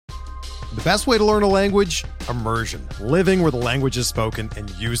The best way to learn a language? Immersion. Living where the language is spoken and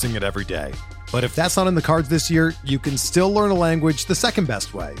using it every day. But if that's not in the cards this year, you can still learn a language the second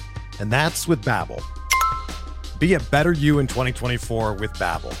best way, and that's with Babbel. Be a better you in 2024 with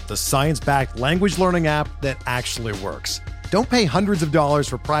Babbel, the science-backed language learning app that actually works. Don't pay hundreds of dollars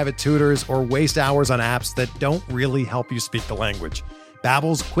for private tutors or waste hours on apps that don't really help you speak the language.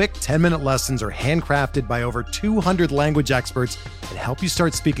 Babbel's quick 10-minute lessons are handcrafted by over 200 language experts and help you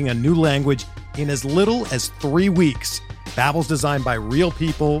start speaking a new language in as little as 3 weeks. Babbel's designed by real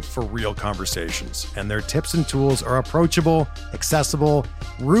people for real conversations, and their tips and tools are approachable, accessible,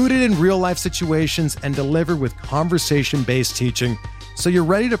 rooted in real-life situations, and delivered with conversation-based teaching, so you're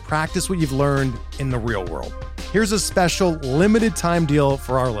ready to practice what you've learned in the real world. Here's a special limited-time deal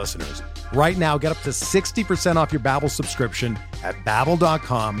for our listeners. Right now, get up to 60% off your Babbel subscription at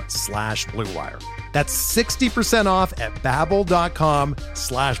babbel.com/Blue Wire. That's 60% off at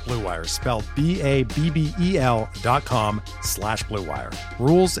babbel.com/Blue Wire, spelled BABBEL.com/Blue Wire.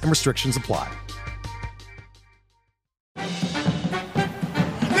 Rules and restrictions apply.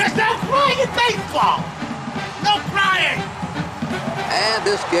 There's no crying in baseball! No crying! And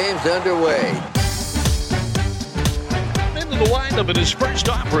this game's underway. Into the windup in his first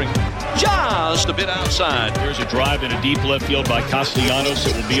offering. Just a bit outside. There's a drive in a deep left field by Castellanos.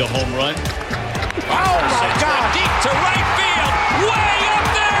 It will be a home run. Oh, my God. Deep to right field. Way up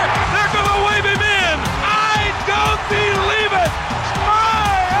there. They're going to wave him in. I don't believe it.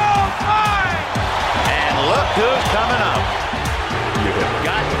 My, oh, my. And look who's coming up. You have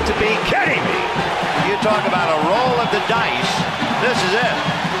got to be kidding me. You talk about a roll of the dice. This is it.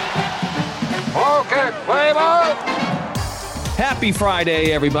 Okay, play ball. Happy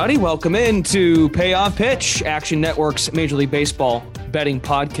Friday, everybody. Welcome into Payoff Pitch, Action Network's Major League Baseball betting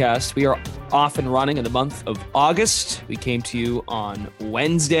podcast. We are off and running in the month of August. We came to you on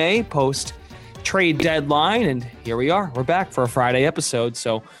Wednesday, post trade deadline, and here we are. We're back for a Friday episode,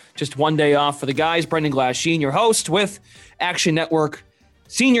 so just one day off for the guys. Brendan Glasheen, your host, with Action Network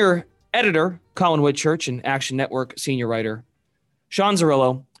senior editor Colin Whitchurch and Action Network senior writer Sean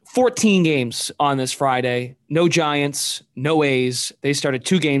Zerillo. 14 games on this Friday. No Giants, no A's. They start a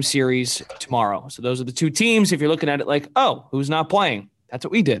 2-game series tomorrow. So those are the two teams. If you're looking at it like, oh, who's not playing? That's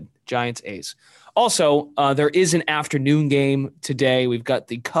what we did. Giants, A's. Also, there is an afternoon game today. We've got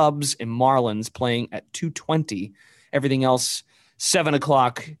the Cubs and Marlins playing at 2:20. Everything else, 7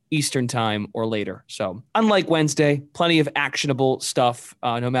 o'clock Eastern time or later. So unlike Wednesday, plenty of actionable stuff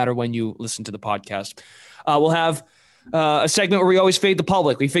no matter when you listen to the podcast. We'll have a segment where we always fade the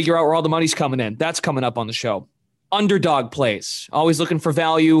public. We figure out where all the money's coming in. That's coming up on the show. Underdog plays. Always looking for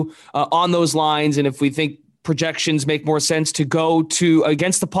value on those lines. And if we think projections make more sense to go to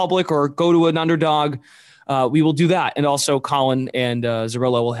against the public or go to an underdog, we will do that. And also Colin and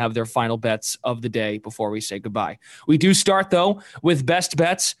Zerillo will have their final bets of the day before we say goodbye. We do start, though, with best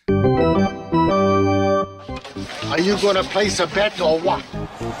bets. Are you going to place a bet or what?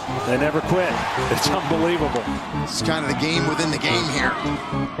 They never quit. It's unbelievable. It's kind of the game within the game here.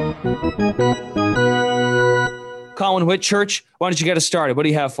 Colin Whitchurch, why don't you get us started? What do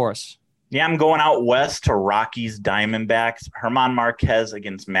you have for us? Yeah, I'm going out west to Rockies Diamondbacks. German Marquez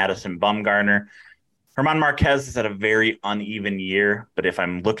against Madison Bumgarner. German Marquez has had a very uneven year, but if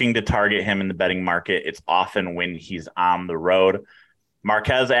I'm looking to target him in the betting market, it's often when he's on the road.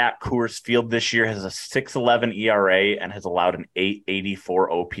 Marquez at Coors Field this year has a 6.11 ERA and has allowed an 8.84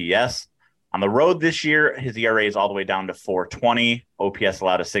 OPS. On the road this year, his ERA is all the way down to 4.20. OPS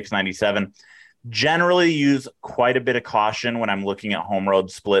allowed a 6.97. Generally use quite a bit of caution when I'm looking at home road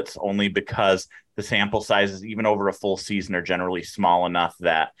splits, only because the sample sizes, even over a full season, are generally small enough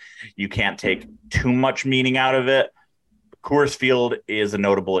that you can't take too much meaning out of it. Coors Field is a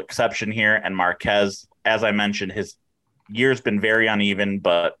notable exception here, and Marquez, as I mentioned, his year's been very uneven,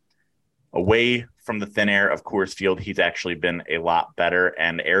 but away from the thin air of Coors Field, he's actually been a lot better,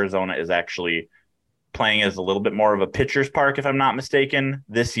 and Arizona is actually playing as a little bit more of a pitcher's park, if I'm not mistaken,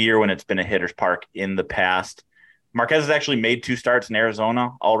 this year when it's been a hitter's park in the past. Marquez has actually made 2 starts in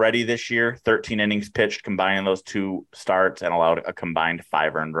Arizona already this year, 13 innings pitched, combining those 2 starts, and allowed a combined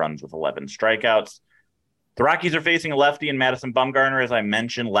 5 earned runs with 11 strikeouts. The Rockies are facing a lefty in Madison Bumgarner. As I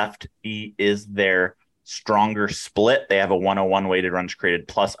mentioned, lefty is their stronger split. They have a 101 weighted runs created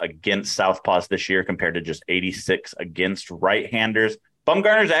plus against southpaws this year compared to just 86 against right-handers.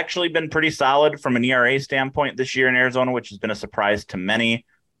 Bumgarner's actually been pretty solid from an ERA standpoint this year in Arizona, which has been a surprise to many.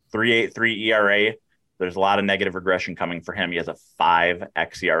 3.83 ERA. There's a lot of negative regression coming for him. He has a 5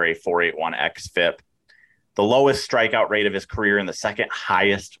 xERA, 4.81 xFIP. The lowest strikeout rate of his career and the second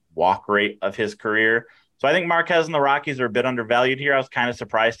highest walk rate of his career. So I think Marquez and the Rockies are a bit undervalued here. I was kind of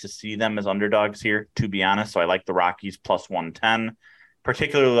surprised to see them as underdogs here, to be honest. So I like the Rockies plus 110,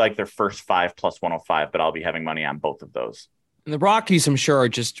 particularly like their first 5 plus 105, but I'll be having money on both of those. And the Rockies, I'm sure, are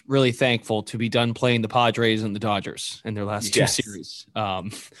just really thankful to be done playing the Padres and the Dodgers in their last two series,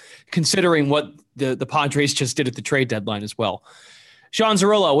 considering what the Padres just did at the trade deadline as well. Sean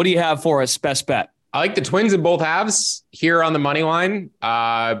Zerillo, what do you have for us? Best bet. I like the Twins in both halves here on the money line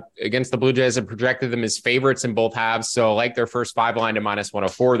against the Blue Jays. I projected them as favorites in both halves. So I like their first 5 line to minus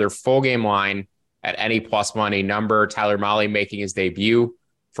 104, their full game line at any plus money number. Tyler Mahle making his debut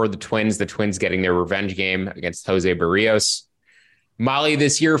for the Twins getting their revenge game against Jose Barrios. Mahle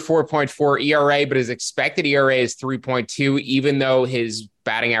this year, 4.4 ERA, but his expected ERA is 3.2, even though his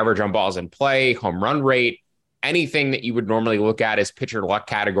batting average on balls in play, home run rate, anything that you would normally look at as pitcher luck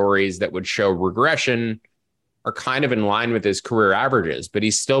categories that would show regression are kind of in line with his career averages, but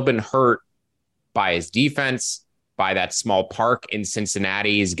he's still been hurt by his defense, by that small park in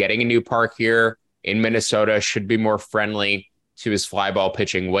Cincinnati. He's getting a new park here in Minnesota, should be more friendly to his fly ball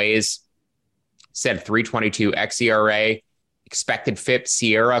pitching ways. Said 3.22 xERA, expected FIP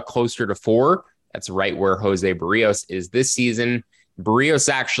Sierra closer to 4. That's right where Jose Barrios is this season. Barrios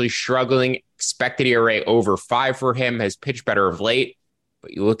actually struggling. Expected ERA over 5 for him, has pitched better of late.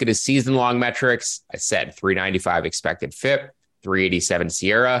 But you look at his season-long metrics, I said 395 expected FIP, 387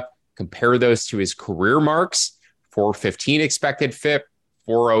 Sierra. Compare those to his career marks, 415 expected FIP,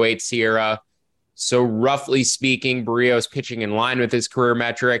 408 Sierra. So roughly speaking, Barrios pitching in line with his career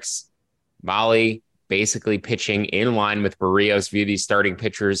metrics. Mahle basically pitching in line with Barrios. View these starting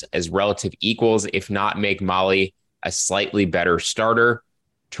pitchers as relative equals, if not make Mahle a slightly better starter.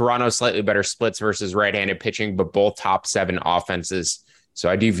 Toronto slightly better splits versus right-handed pitching, but both top 7 offenses. So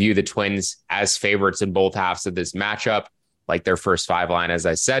I do view the Twins as favorites in both halves of this matchup, like their first 5 line, as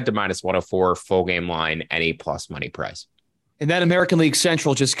I said, to minus 104, full game line, any plus money price. And that American League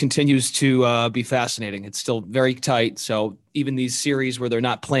Central just continues to be fascinating. It's still very tight. So even these series where they're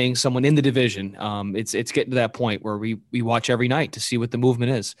not playing someone in the division, it's getting to that point where we watch every night to see what the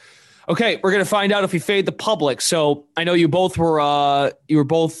movement is. Okay, we're going to find out if we fade the public. So I know you both were,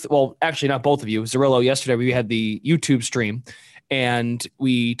 well, actually not both of you. Zerillo, yesterday we had the YouTube stream and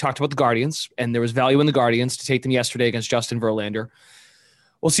we talked about the Guardians, and there was value in the Guardians to take them yesterday against Justin Verlander.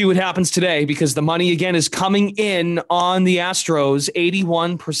 We'll see what happens today because the money again is coming in on the Astros.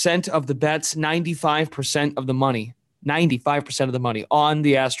 81% of the bets, 95% of the money, 95% of the money on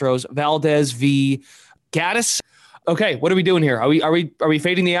the Astros. Valdez v. Gaddis. Okay, what are we doing here? Are we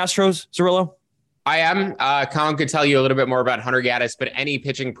fading the Astros, Zerillo? I am. Colin could tell you a little bit more about Hunter Gaddis, but any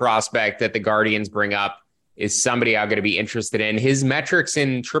pitching prospect that the Guardians bring up is somebody I'm going to be interested in. His metrics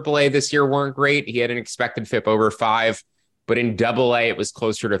in AAA this year weren't great. He had an expected FIP over 5, but in AA it was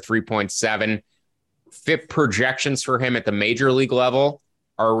closer to 3.7. FIP projections for him at the major league level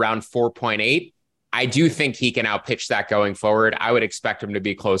are around 4.8. I do think he can outpitch that going forward. I would expect him to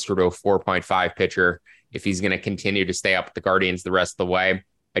be closer to a 4.5 pitcher if he's going to continue to stay up with the Guardians the rest of the way.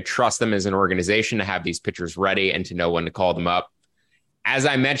 I trust them as an organization to have these pitchers ready and to know when to call them up. As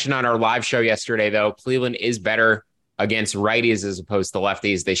I mentioned on our live show yesterday, though, Cleveland is better against righties as opposed to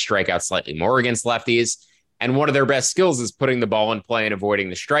lefties. They strike out slightly more against lefties. And one of their best skills is putting the ball in play and avoiding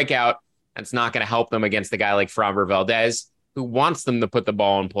the strikeout. That's not going to help them against a guy like Framber Valdez, who wants them to put the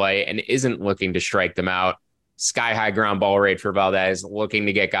ball in play and isn't looking to strike them out. Sky-high ground ball rate for Valdez, looking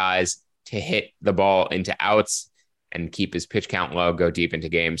to get guys to hit the ball into outs and keep his pitch count low, go deep into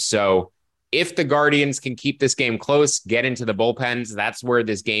games. So if the Guardians can keep this game close, get into the bullpens, that's where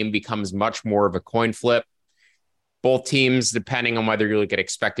this game becomes much more of a coin flip. Both teams, depending on whether you look at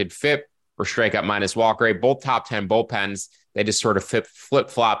expected FIP or strikeout minus walk rate, both top 10 bullpens, they just sort of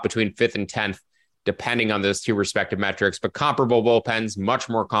flip-flop between 5th and 10th, depending on those two respective metrics. But comparable bullpens, much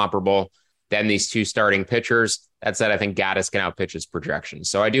more comparable than these two starting pitchers. That said, I think Gaddis can outpitch his projections.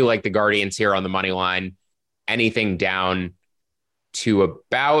 So I do like the Guardians here on the money line. Anything down to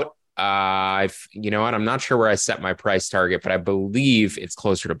about, you know what? I'm not sure where I set my price target, but I believe it's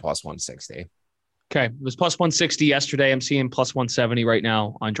closer to plus 160. Okay. It was plus 160 yesterday. I'm seeing plus 170 right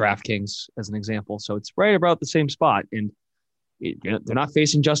now on DraftKings as an example. So it's right about the same spot. And they're not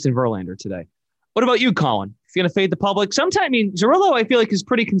facing Justin Verlander today. What about you, Colin? If you're going to fade the public, sometime, I mean, Zerillo, I feel like is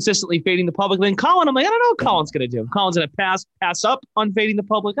pretty consistently fading the public. Then Colin, I'm like, I don't know what Colin's going to do. Colin's going to pass up on fading the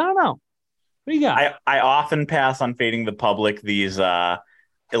public. I don't know. What do you got? I often pass on fading the public. These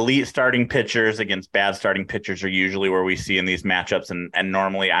elite starting pitchers against bad starting pitchers are usually where we see in these matchups. And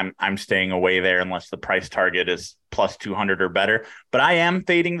normally I'm staying away there unless the price target is plus 200 or better. But I am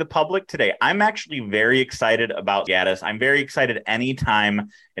fading the public today. I'm actually very excited about Gaddis. I'm very excited anytime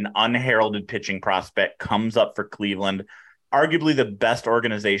an unheralded pitching prospect comes up for Cleveland, arguably the best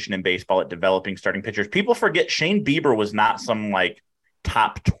organization in baseball at developing starting pitchers. People forget Shane Bieber was not some like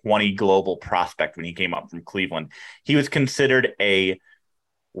top 20 global prospect when he came up from Cleveland. He was considered a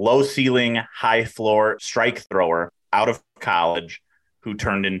low ceiling, high floor strike thrower out of college who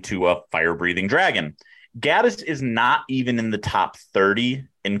turned into a fire breathing dragon. Gaddis is not even in the top 30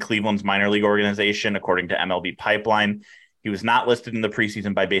 in Cleveland's minor league organization, according to MLB Pipeline. He was not listed in the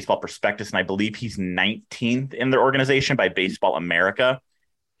preseason by Baseball Prospectus, and I believe he's 19th in their organization by Baseball America.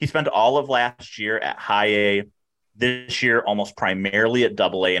 He spent all of last year at high A, this year almost primarily at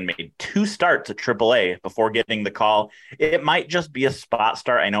double A, and made 2 starts at triple A before getting the call. It might just be a spot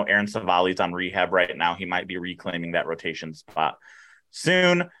start. I know Aaron Savali's on rehab right now. He might be reclaiming that rotation spot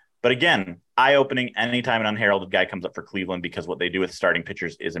soon. But again, eye-opening anytime an unheralded guy comes up for Cleveland, because what they do with starting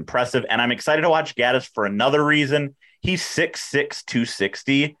pitchers is impressive. And I'm excited to watch Gaddis for another reason. He's 6'6",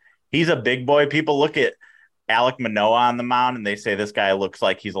 260. He's a big boy. People look at Alek Manoah on the mound and they say this guy looks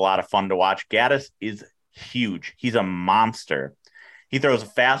like he's a lot of fun to watch. Gaddis is huge. He's a monster. He throws a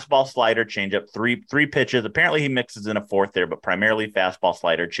fastball, slider, changeup, three pitches. Apparently he mixes in a fourth there, but primarily fastball,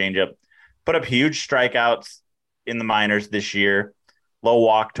 slider, changeup. Put up huge strikeouts in the minors this year, low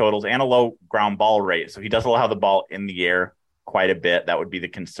walk totals, and a low ground ball rate. So he does allow the ball in the air quite a bit. That would be the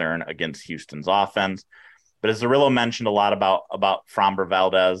concern against Houston's offense. But as Zerillo mentioned a lot about Framber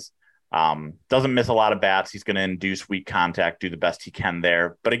Valdez, doesn't miss a lot of bats. He's going to induce weak contact, do the best he can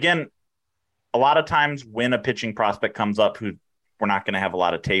there. But again, a lot of times when a pitching prospect comes up who we're not going to have a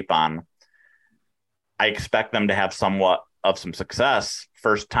lot of tape on, I expect them to have somewhat of some success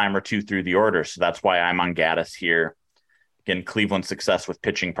first time or two through the order. So that's why I'm on Gaddis here. Again, Cleveland's success with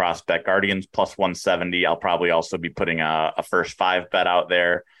pitching prospect. Guardians plus 170. I'll probably also be putting a first 5 bet out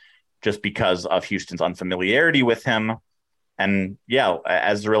there just because of Houston's unfamiliarity with him. And yeah,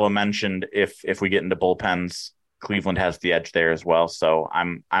 as Zerillo mentioned, if we get into bullpens, Cleveland has the edge there as well. So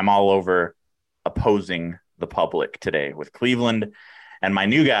I'm all over opposing the public today with Cleveland and my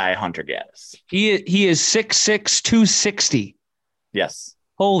new guy, Hunter Gaddis. He is 6'6", 260. Yes.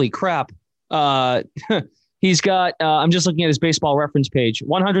 Holy crap. He's got, I'm just looking at his baseball reference page,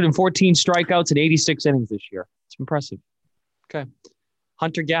 114 strikeouts in 86 innings this year. It's impressive. Okay.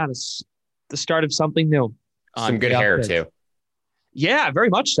 Hunter Gaddis, the start of something new. Some good hair too. Yeah, very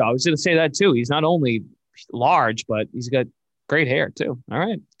much so. I was going to say that too. He's not only large, but he's got great hair too. All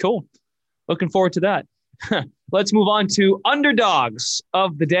right, cool. Looking forward to that. Let's move on to underdogs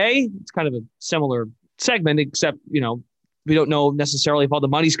of the day. It's kind of a similar segment, except, we don't know necessarily if all the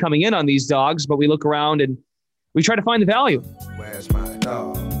money's coming in on these dogs, but we look around and we try to find the value. Where's my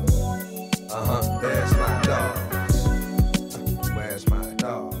dog? Where's my dog? Where's my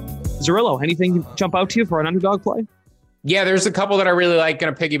dog? Zerillo, anything jump out to you for an underdog play? Yeah, there's a couple that I really like.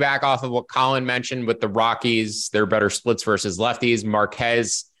 Going to piggyback off of what Colin mentioned with the Rockies. They're better splits versus lefties.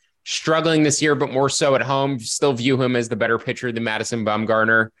 Marquez struggling this year, but more so at home. Still view him as the better pitcher than Madison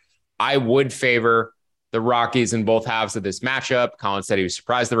Bumgarner. I would favor the Rockies in both halves of this matchup. Colin said he was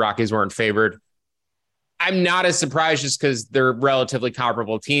surprised the Rockies weren't favored. I'm not as surprised just because they're relatively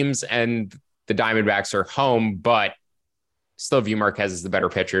comparable teams and the Diamondbacks are home, but still view Marquez as the better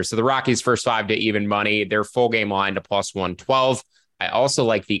pitcher. So the Rockies first 5 to even money, their full game line to plus 112. I also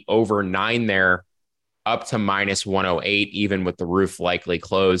like the over 9 there up to minus 108, even with the roof likely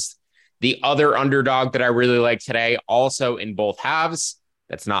closed. The other underdog that I really like today, also in both halves,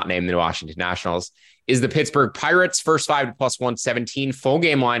 that's not named the Washington Nationals, is the Pittsburgh Pirates. First 5 to plus 117, full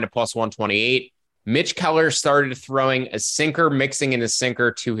game line to plus 128. Mitch Keller started throwing a sinker, mixing in a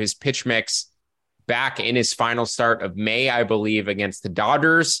sinker to his pitch mix back in his final start of May, I believe, against the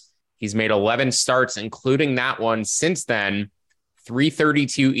Dodgers. He's made 11 starts, including that one since then.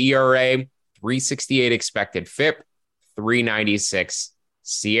 3.32 ERA, 3.68 expected FIP, 3.96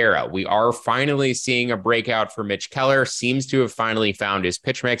 Sierra. We are finally seeing a breakout for Mitch Keller. Seems to have finally found his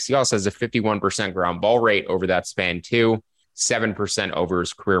pitch mix. He also has a 51% ground ball rate over that span too, 7% over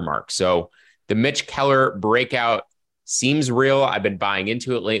his career mark. So the Mitch Keller breakout seems real. I've been buying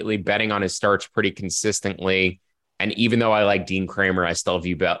into it lately, betting on his starts pretty consistently. And even though I like Dean Kramer, I still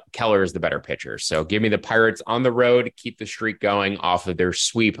view Keller as the better pitcher. So give me the Pirates on the road, keep the streak going off of their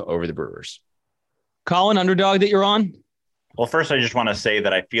sweep over the Brewers. Colin, underdog that you're on? Well, first, I just want to say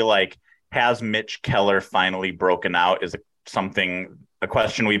that I feel like has Mitch Keller finally broken out is a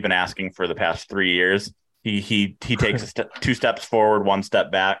question we've been asking for the past 3 years. He takes two steps forward, one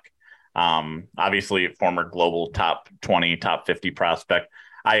step back. Obviously, former global top 20, top 50 prospect.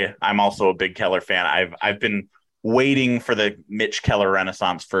 I'm also a big Keller fan. I've been waiting for the Mitch Keller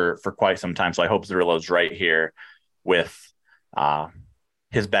renaissance for quite some time. So I hope Zerillo's right here with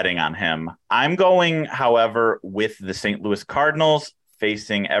his betting on him. I'm going, however, with the St. Louis Cardinals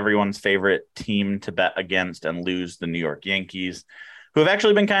facing everyone's favorite team to bet against and lose, the New York Yankees, who have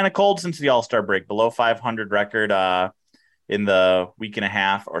actually been kind of cold since the All-Star break, below 500 record in the week and a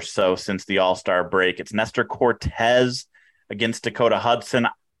half or so since the All-Star break. It's Nestor Cortez against Dakota Hudson.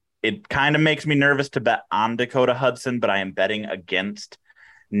 It kind of makes me nervous to bet on Dakota Hudson, but I am betting against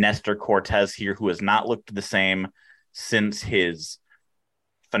Nestor Cortez here, who has not looked the same since his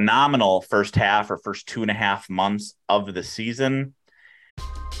phenomenal first half or first 2.5 months of the season.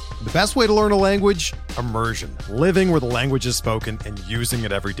 The best way to learn a language? Immersion. Living where the language is spoken and using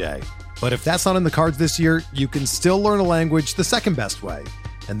it every day. But if that's not in the cards this year, you can still learn a language the second best way,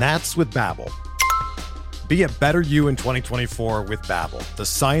 and that's with Babbel. Be a better you in 2024 with Babbel, the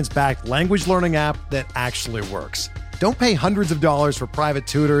science-backed language learning app that actually works. Don't pay hundreds of dollars for private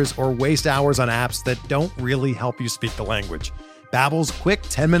tutors or waste hours on apps that don't really help you speak the language. Babbel's quick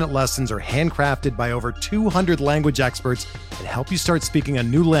 10-minute lessons are handcrafted by over 200 language experts that help you start speaking a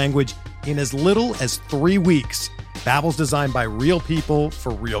new language in as little as 3 weeks. Babbel's designed by real people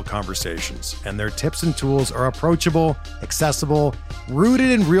for real conversations, and their tips and tools are approachable, accessible, rooted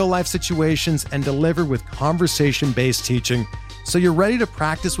in real-life situations, and delivered with conversation-based teaching, so you're ready to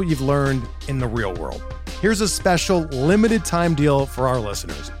practice what you've learned in the real world. Here's a special limited-time deal for our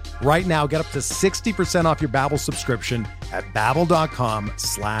listeners. Right now, get up to 60% off your Babbel subscription at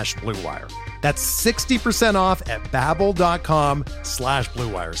babbel.com/Blue Wire. That's 60% off at babbel.com/Blue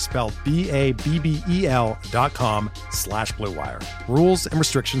Wire, spelled BABBEL.com/Blue Wire. Rules and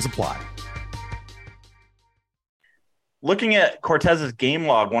restrictions apply. Looking at Cortez's game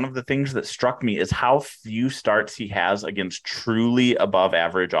log, one of the things that struck me is how few starts he has against truly above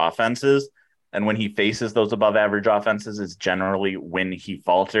average offenses. And when he faces those above average offenses is generally when he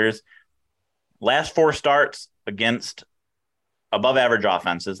falters. Last 4 starts against above average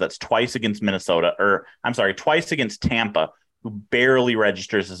offenses, that's twice against twice against Tampa, who barely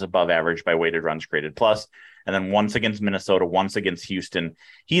registers as above average by weighted runs created plus, and then once against Minnesota, once against Houston.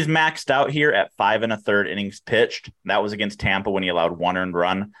 He's maxed out here at 5 1/3 innings pitched. That was against Tampa when he allowed 1 earned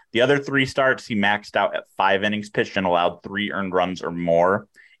run. The other 3 starts, he maxed out at 5 innings pitched and allowed 3 earned runs or more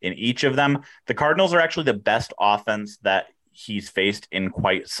in each of them. The Cardinals are actually the best offense that he's faced in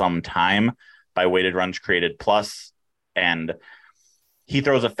quite some time by weighted runs created plus, and he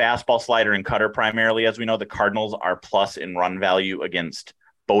throws a fastball, slider, and cutter primarily. As we know, the Cardinals are plus in run value against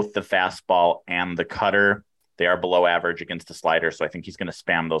both the fastball and the cutter. They are below average against the slider, so I think he's going to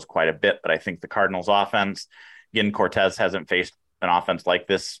spam those quite a bit. But I think the Cardinals offense, again, Cortez hasn't faced an offense like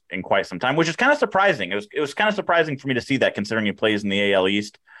this in quite some time, which is kind of surprising. It was kind of surprising for me to see that, considering he plays in the AL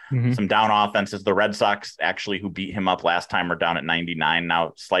East. Mm-hmm. Some down offenses. The Red Sox, actually, who beat him up last time, are down at 99,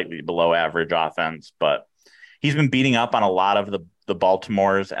 now slightly below average offense. But he's been beating up on a lot of the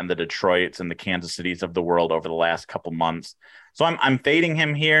Baltimores and the Detroits and the Kansas Cities of the world over the last couple months. So I'm fading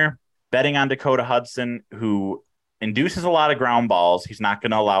him here, betting on Dakota Hudson, who induces a lot of ground balls. He's not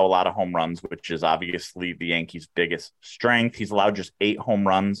going to allow a lot of home runs, which is obviously the Yankees' biggest strength. He's allowed just 8 home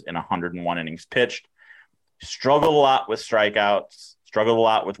runs in 101 innings pitched. Struggled a lot with strikeouts, struggled a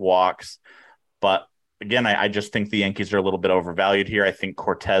lot with walks. But again, I just think the Yankees are a little bit overvalued here. I think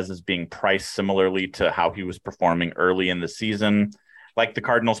Cortez is being priced similarly to how he was performing early in the season. Like the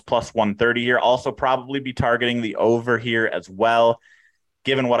Cardinals, plus 130 here. Also probably be targeting the over here as well,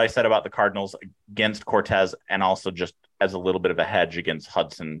 given what I said about the Cardinals against Cortez, and also just as a little bit of a hedge against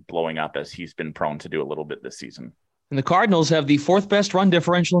Hudson blowing up, as he's been prone to do a little bit this season. And the Cardinals have the 4th best run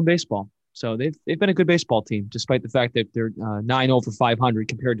differential in baseball. So they've been a good baseball team, despite the fact that they're 9-over-500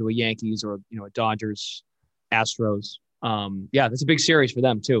 compared to a Yankees or a Dodgers, Astros. That's a big series for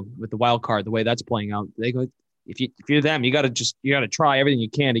them too, with the wild card, the way that's playing out. They go, if you're them, you got to try everything you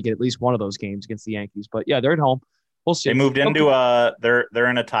can to get at least one of those games against the Yankees. But yeah, they're at home. We'll see. They moved into they're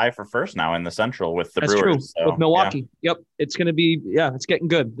in a tie for first now in the Central with the Brewers. True. So, with Milwaukee. Yeah. Yep. It's going to be, it's getting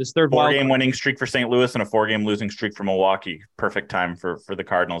good. This third 4-game winning streak for St. Louis and a 4-game losing streak for Milwaukee. Perfect time for the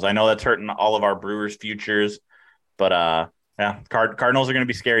Cardinals. I know that's hurting all of our Brewers futures, but Cardinals are going to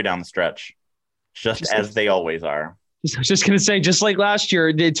be scary down the stretch, just as they always are. I was just going to say, just like last year,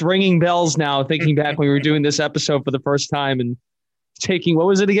 it's ringing bells now, thinking back when we were doing this episode for the first time and taking, what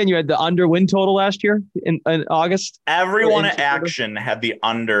was it again? You had the under win total last year in August? Everyone at Action had the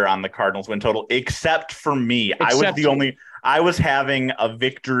under on the Cardinals win total, except for me. I I was having a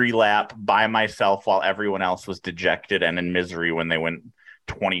victory lap by myself while everyone else was dejected and in misery when they went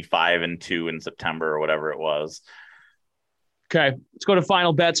 25-2 in September or whatever it was. Okay, let's go to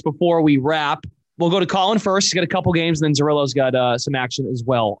final bets before we wrap. We'll go to Colin first. He's got a couple games, and then Zerillo's got some action as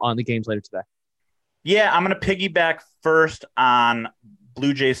well on the games later today. Yeah, I'm going to piggyback first on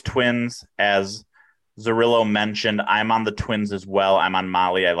Blue Jays Twins. As Zerillo mentioned, I'm on the Twins as well. I'm on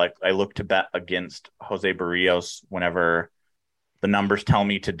Molly. I look to bet against Jose Barrios whenever the numbers tell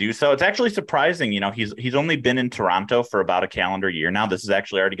me to do so. It's actually surprising. He's only been in Toronto for about a calendar year now. This is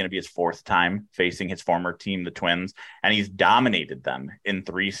actually already going to be his fourth time facing his former team, the Twins, and he's dominated them in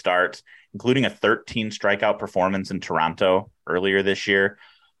 3 starts, including a 13 strikeout performance in Toronto earlier this year.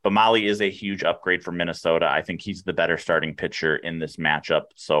 But Molly is a huge upgrade for Minnesota. I think he's the better starting pitcher in this matchup,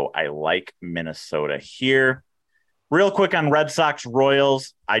 so I like Minnesota here. Real quick on Red Sox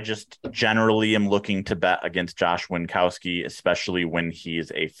Royals, I just generally am looking to bet against Josh Winkowski, especially when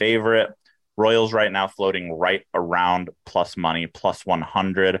he's a favorite. Royals right now floating right around plus money, plus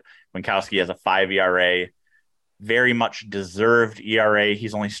 100. Winkowski has a 5 ERA, very much deserved ERA.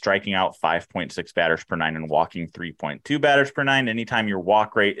 He's only striking out 5.6 batters per 9 and walking 3.2 batters per 9. Anytime your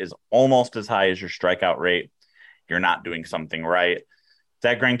walk rate is almost as high as your strikeout rate, you're not doing something right.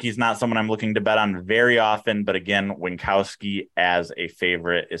 Zach Greinke's not someone I'm looking to bet on very often, but again, Winkowski as a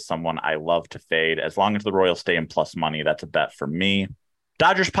favorite is someone I love to fade. As long as the Royals stay in plus money, that's a bet for me.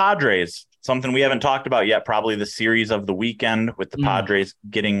 Dodgers Padres, something we haven't talked about yet, probably the series of the weekend with the Padres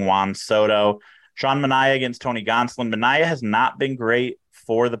getting Juan Soto. Sean Manaea against Tony Gonsolin. Manaea has not been great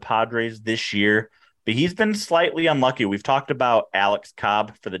for the Padres this year, but he's been slightly unlucky. We've talked about Alex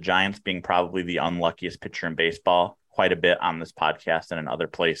Cobb for the Giants being probably the unluckiest pitcher in baseball quite a bit on this podcast and in other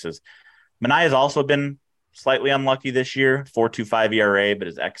places. Manaea has also been slightly unlucky this year, 4.25 ERA, but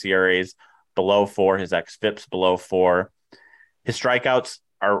his xERA is below 4, his xFIP's below 4. His strikeouts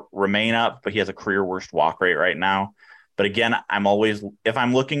remain up, but he has a career worst walk rate right now. But again, if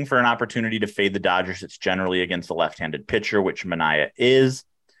I'm looking for an opportunity to fade the Dodgers, it's generally against a left-handed pitcher, which Manaea is.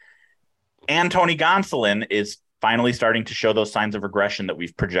 And Tony Gonsolin is finally starting to show those signs of regression that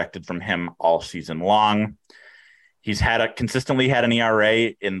we've projected from him all season long. He's consistently had an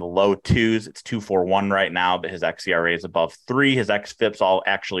ERA in the low 2s. It's 2.41 right now, but his xERA is above 3. His xFIP's all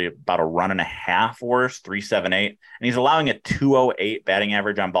actually about a run and a half worse, 3.78. And he's allowing a 2.08 batting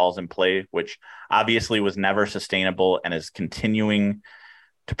average on balls in play, which obviously was never sustainable and is continuing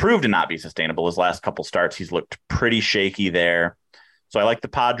to prove to not be sustainable. His last couple starts, he's looked pretty shaky there. So I like the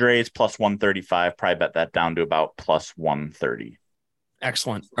Padres plus 135. Probably bet that down to about plus 130.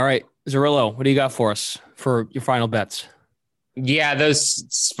 Excellent. All right, Zerillo, what do you got for us for your final bets? Yeah,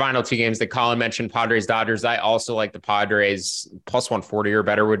 those final 2 games that Colin mentioned, Padres, Dodgers, I also like the Padres. Plus 140 or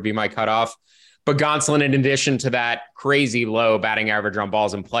better would be my cutoff. But Gonsolin, in addition to that crazy low batting average on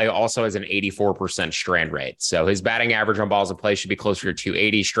balls in play, also has an 84% strand rate. So his batting average on balls in play should be closer to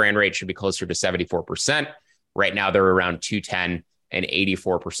 280. Strand rate should be closer to 74%. Right now, they're around 210 and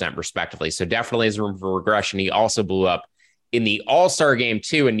 84% respectively. So definitely is room for regression. He also blew up in the All-Star game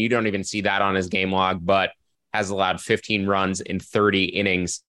too, and you don't even see that on his game log, but has allowed 15 runs in 30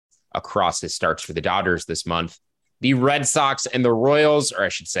 innings across his starts for the Dodgers this month. The Red Sox and the Royals, or I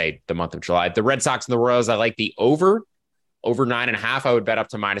should say the month of July, the Red Sox and the Royals, I like the over 9.5. I would bet up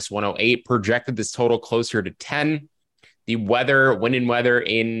to minus 108. Projected this total closer to 10. The wind and weather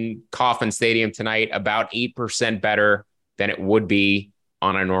in Kauffman Stadium tonight, about 8% better than it would be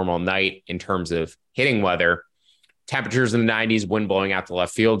on a normal night in terms of hitting weather. Temperatures in the 90s, wind blowing out to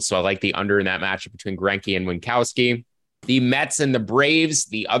left field. So I like the under in that matchup between Greinke and Winkowski. The Mets and the Braves,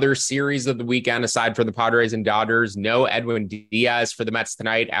 the other series of the weekend, aside from the Padres and Dodgers, no Edwin Diaz for the Mets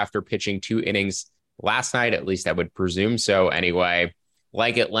tonight after pitching 2 innings last night. At least I would presume so anyway.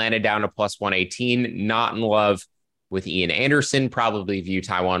 Like Atlanta down to plus 118. Not in love with Ian Anderson. Probably view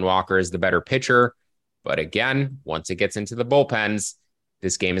Taijuan Walker as the better pitcher. But again, once it gets into the bullpens,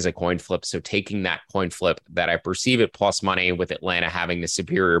 this game is a coin flip. So taking that coin flip that I perceive at plus money with Atlanta having the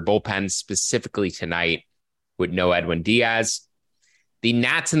superior bullpen specifically tonight with no Edwin Diaz. The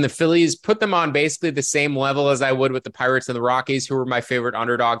Nats and the Phillies, put them on basically the same level as I would with the Pirates and the Rockies, who were my favorite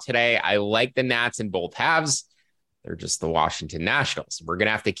underdog today. I like the Nats in both halves. They're just the Washington Nationals. We're going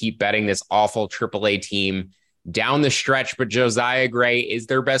to have to keep betting this awful AAA team down the stretch, but Josiah Gray is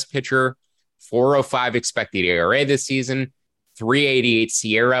their best pitcher. 4.05 expected ERA this season. 388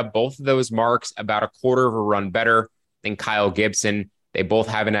 Sierra, both of those marks about a quarter of a run better than Kyle Gibson. They both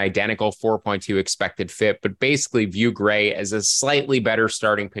have an identical 4.2 expected FIP, but basically view Gray as a slightly better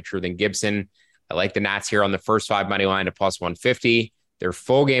starting pitcher than Gibson. I like the Nats here on the first 5 money line to plus 150, their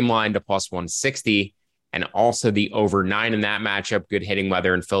full game line to plus 160, and also the over 9 in that matchup. Good hitting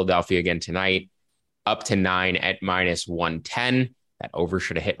weather in Philadelphia again tonight, up to 9 at -110. That over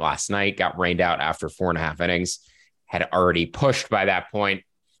should have hit last night, got rained out after 4.5 innings, had already pushed by that point.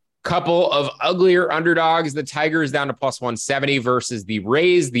 Couple of uglier underdogs. The Tigers down to +170 versus the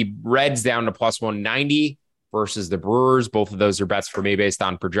Rays. The Reds down to +190 versus the Brewers. Both of those are bets for me based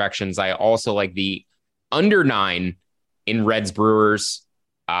on projections. I also like the under 9 in Reds Brewers.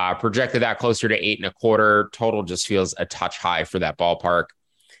 Projected that closer to 8.25. Total just feels a touch high for that ballpark.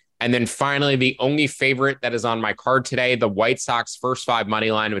 And then finally, the only favorite that is on my card today, the White Sox first 5 money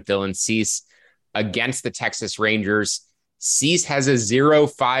line with Dylan Cease against the Texas Rangers. Cease has a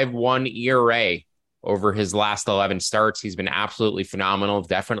 0.51 ERA over his last 11 starts. He's been absolutely phenomenal,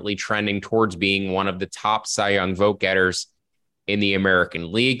 definitely trending towards being one of the top Cy Young vote getters in the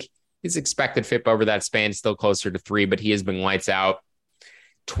American League. His expected FIP over that span still closer to 3, but he has been lights out.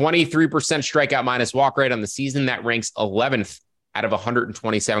 23% strikeout minus walk rate on the season. That ranks 11th out of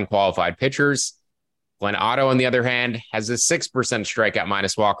 127 qualified pitchers. Glenn Otto, on the other hand, has a 6% strikeout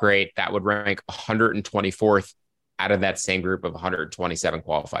minus walk rate. That would rank 124th out of that same group of 127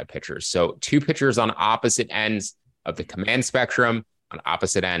 qualified pitchers. So 2 pitchers on opposite ends of the command spectrum, on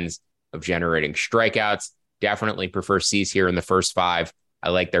opposite ends of generating strikeouts. Definitely prefer Cease here in the first 5. I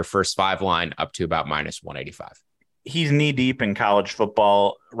like their first 5 line up to about -185. He's knee deep in college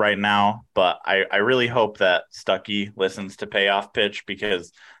football right now, but I really hope that Stuckey listens to Payoff Pitch,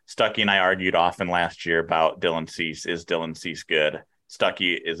 because Stuckey and I argued often last year about Dylan Cease. Is Dylan Cease good?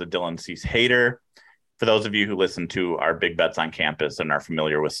 Stuckey is a Dylan Cease hater. For those of you who listen to our Big Bets on Campus and are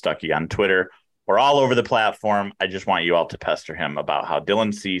familiar with Stuckey on Twitter or all over the platform, I just want you all to pester him about how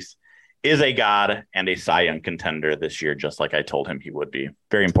Dylan Cease is a god and a Cy Young contender this year, just like I told him he would be.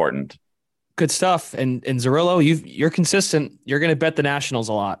 Very important. Good stuff. And Zerillo, you're consistent. You're going to bet the Nationals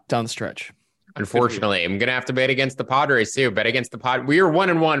a lot down the stretch. Unfortunately, I'm going to have to bet against the Padres too. Bet against the Padres. We are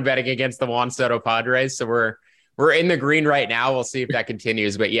 1-1 betting against the Juan Soto Padres. So we're in the green right now. We'll see if that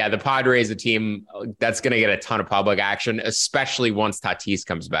continues. But yeah, the Padres, a team that's going to get a ton of public action, especially once Tatis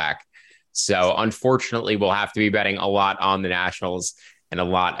comes back. So unfortunately, we'll have to be betting a lot on the Nationals and a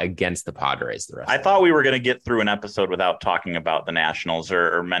lot against the Padres. I thought we were going to get through an episode without talking about the Nationals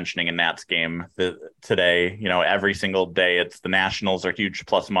or mentioning a Nats game today. You know, every single day it's the Nationals are huge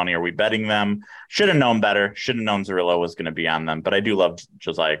plus money. Are we betting them? Should have known better. Should have known Zerillo was going to be on them. But I do love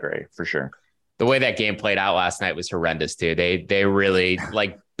Josiah Gray for sure. The way that game played out last night was horrendous too. They really,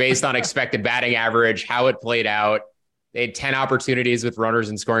 like, based on expected batting average, how it played out. They had 10 opportunities with runners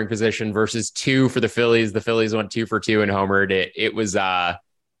in scoring position versus 2 for the Phillies. The Phillies went 2 for 2 and homered. It was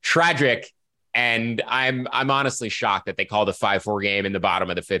tragic. And I'm honestly shocked that they called a 5-4 game in the bottom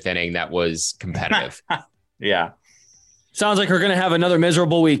of the 5th inning that was competitive. Yeah. Sounds like we're going to have another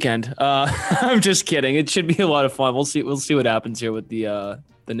miserable weekend. I'm just kidding. It should be a lot of fun. We'll see what happens here with the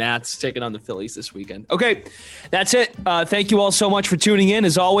Nats taking on the Phillies this weekend. Okay, that's it. Thank you all so much for tuning in.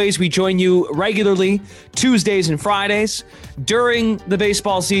 As always, we join you regularly Tuesdays and Fridays during the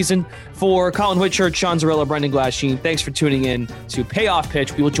baseball season. For Colin Whitchurch, Sean Zerillo, Brendan Glasheen, thanks for tuning in to Payoff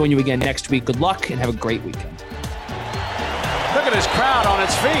Pitch. We will join you again next week. Good luck and have a great weekend. Look at this crowd on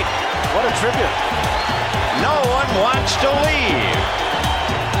its feet. What a tribute. No one wants to leave.